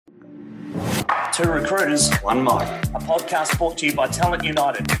Two Recruiters, One Mic, a podcast brought to you by Talent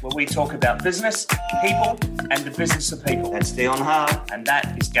United, where we talk about business, people, and the business of people. That's Dion Hart. And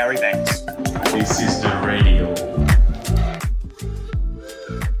that is Gary Banks. This is the radio.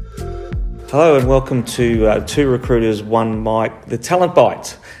 Hello and welcome to Two Recruiters, One Mic, the Talent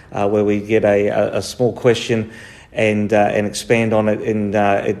Bite, where we get a small question and expand on it in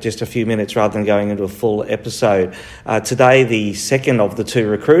just a few minutes rather than going into a full episode. Today, the second of the two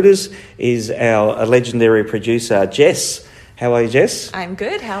recruiters is our legendary producer, Jess. How are you, Jess? I'm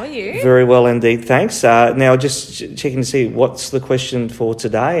good. How are you? Very well indeed, thanks. Now, just checking to see what's the question for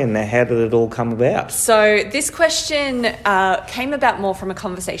today and how did it all come about? So this question came about more from a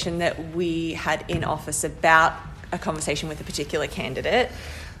conversation that we had in office about a conversation with a particular candidate.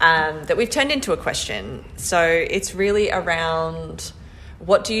 That we've turned into a question. So it's really around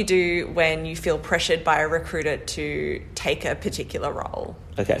what do you do when you feel pressured by a recruiter to take a particular role?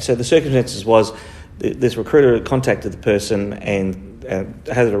 Okay, so the circumstances was this recruiter contacted the person and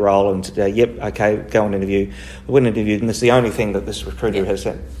had a role and said, yep, okay, go and interview. We went and interviewed, and it's the only thing that this recruiter has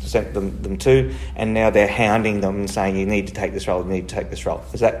sent them to, and now they're hounding them and saying, you need to take this role, you need to take this role.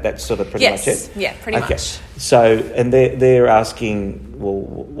 Is that's sort of pretty much it? Yeah, pretty much. So, and they're asking, well,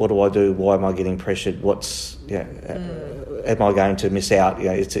 what do I do? Why am I getting pressured? Am I going to miss out?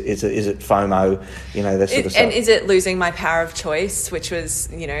 Is it FOMO? That sort of stuff. And is it losing my power of choice? Which was,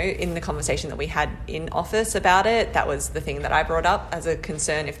 in the conversation that we had in office about it, that was the thing that I brought up as a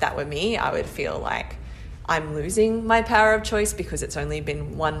concern. If that were me, I would feel like I'm losing my power of choice because it's only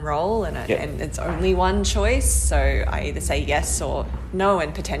been one role and it's only one choice. So I either say yes or no,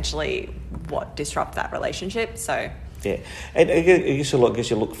 and potentially disrupt that relationship. So. Yeah, and I guess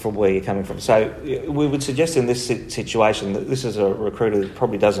you look from where you're coming from. So we would suggest in this situation that this is a recruiter that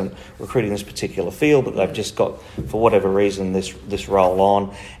probably doesn't recruit in this particular field, but they've just got, for whatever reason, this role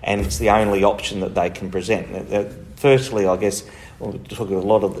on, and it's the only option that they can present. Firstly, I guess, we're talking a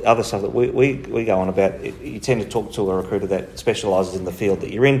lot of the other stuff that we go on about. You tend to talk to a recruiter that specialises in the field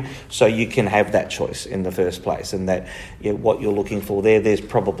that you're in, so you can have that choice in the first place, and that what you're looking for there's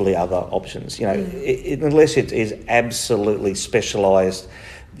probably other options. Unless it is absolutely specialised,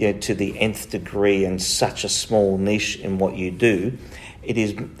 to the nth degree and such a small niche in what you do.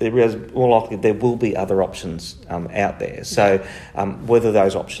 There is more likely there will be other options out there. So whether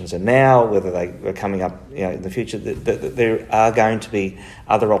those options are now, whether they are coming up in the future, there are going to be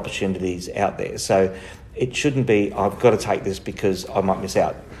other opportunities out there. So it shouldn't be, I've got to take this because I might miss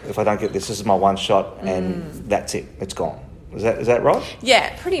out. If I don't get this is my one shot and that's it, it's gone. Is that right?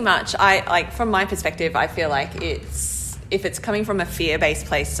 Yeah, pretty much. From my perspective, I feel like if it's coming from a fear-based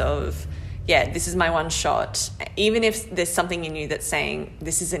place of, this is my one shot, even if there's something in you that's saying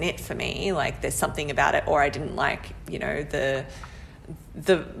this isn't it for me, like there's something about it, or I didn't like, the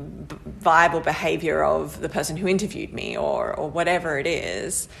vibe or behaviour of the person who interviewed me or whatever it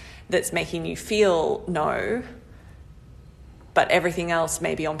is that's making you feel no, but everything else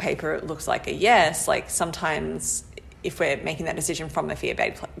maybe on paper it looks like a yes. Like sometimes if we're making that decision from a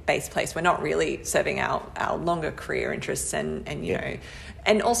fear-based place, we're not really serving our longer career interests and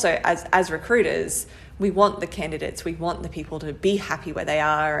and also as recruiters, we want the candidates, we want the people to be happy where they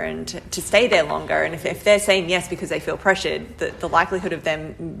are and to stay there longer. And if they're saying yes because they feel pressured, the likelihood of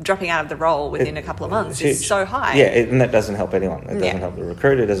them dropping out of the role within a couple of months is so high. Yeah, and that doesn't help anyone. It doesn't help the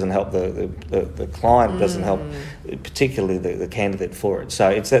recruiter, it doesn't help the client, it doesn't help particularly the candidate for it. So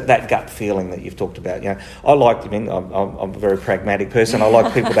it's that gut feeling that you've talked about. I'm a very pragmatic person. I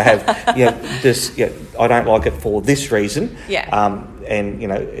like people to have, I don't like it for this reason. Yeah. And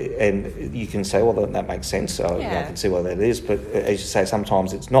you can say, well, that makes sense. So I can see why that is. But as you say,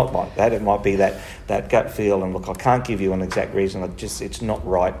 sometimes it's not like that. It might be that gut feel. And look, I can't give you an exact reason. It's not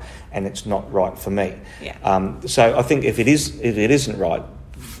right, and it's not right for me. Yeah. So I think if it isn't right,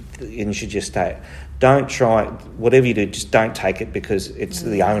 you should just stay. Don't try, whatever you do, just don't take it because it's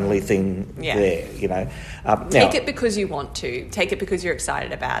the only thing there, Take it because you want to. Take it because you're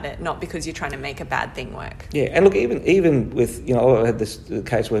excited about it, not because you're trying to make a bad thing work. Yeah, and look, even with, I had this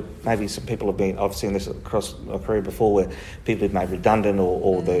case where maybe some people I've seen this across my career before, where people have made redundant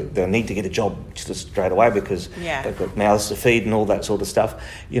or they need to get a job just straight away because they've got mouths to feed and all that sort of stuff,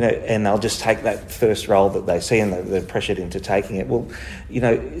 and they'll just take that first role that they see and they're pressured into taking it. Well,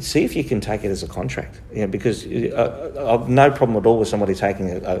 see if you can take it as a contract. Because I've no problem at all with somebody taking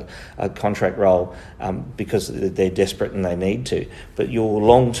a contract role because they're desperate and they need to. But your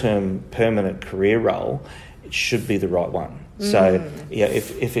long-term permanent career role, it should be the right one. So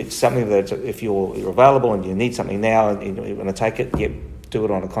if it's something that if you're available and you need something now and you want to take it, do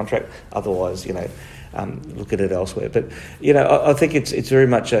it on a contract. Otherwise, look at it elsewhere. But I think it's very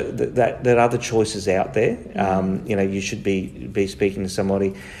much that other choices out there. You should be speaking to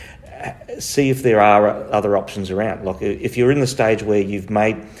somebody. See if there are other options around. Like if you're in the stage where you've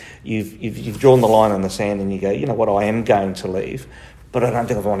drawn the line on the sand and you go, you know what, I am going to leave, but I don't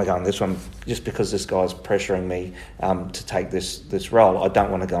think I want to go on this one just because this guy's pressuring me to take this role. I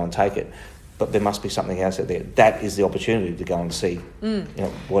don't want to go and take it. But there must be something else out there. That is the opportunity to go and see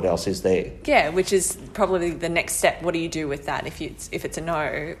what else is there. Yeah, which is probably the next step. What do you do with that? If it's a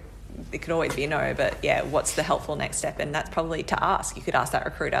no, it could always be a no, but yeah, what's the helpful next step? And that's probably to ask. You could ask that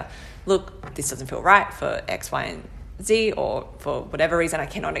recruiter, look, this doesn't feel right for X, Y, and Z, or for whatever reason I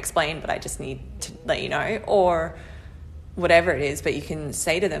cannot explain, but I just need to let you know, or whatever it is. But you can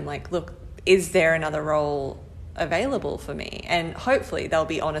say to them, like, look, is there another role available for me? And hopefully they'll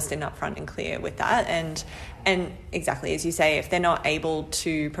be honest and upfront and clear with that. And exactly as you say, if they're not able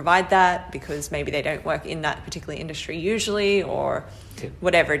to provide that because maybe they don't work in that particular industry usually, or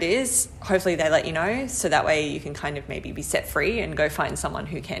whatever it is, hopefully they let you know, so that way you can kind of maybe be set free and go find someone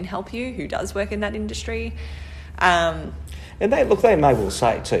who can help you, who does work in that industry. And they may well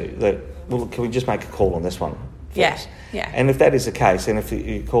say too that, well, can we just make a call on this one first? Yeah. And if that is the case, and if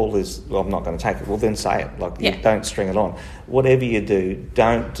your call is, well, I'm not going to take it, well, then say it. Like, you don't string it on. Whatever you do,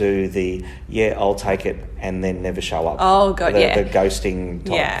 don't do the, I'll take it, and then never show up. Oh, God, the ghosting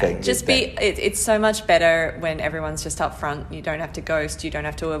type thing. Just it's so much better when everyone's just up front. You don't have to ghost. You don't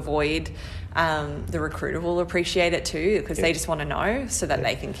have to avoid. The recruiter will appreciate it too, because they just want to know so that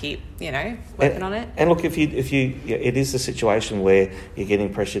they can keep, working on it. And look, if you it is a situation where you're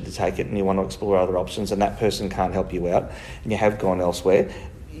getting pressured to take it and you want to explore other options and that person can't help you out and you have gone elsewhere,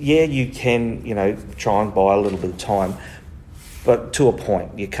 you can, try and buy a little bit of time, but to a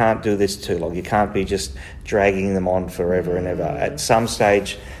point. You can't do this too long. You can't be just dragging them on forever and ever. At some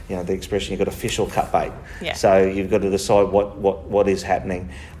stage, the expression, you've got to fish or cut bait. Yeah. So you've got to decide what is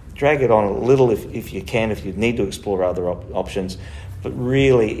happening. Drag it on a little if you can, if you need to explore other options. But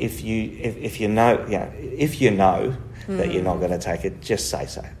really, if you know that you're not going to take it, just say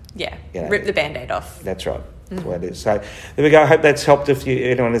so. Yeah, rip the Band-Aid off. That's right. That's what it is. So there we go. I hope that's helped. If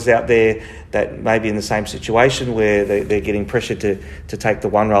anyone is out there that may be in the same situation where they're getting pressured to take the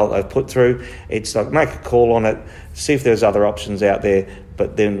one role they've put through, it's like make a call on it, see if there's other options out there.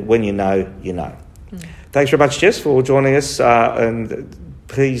 But then when you know. Thanks very much, Jess, for joining us. And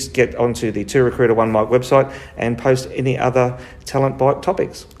please get onto the 2 Recruiter 1 Mic website and post any other Talent Bite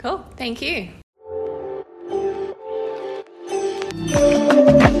topics. Cool. Thank you.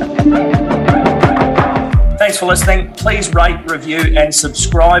 Thanks for listening. Please rate, review and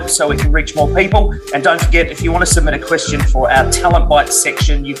subscribe so we can reach more people. And don't forget, if you want to submit a question for our Talent Bite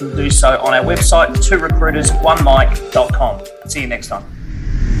section, you can do so on our website, 2recruiters1mic.com. See you next time.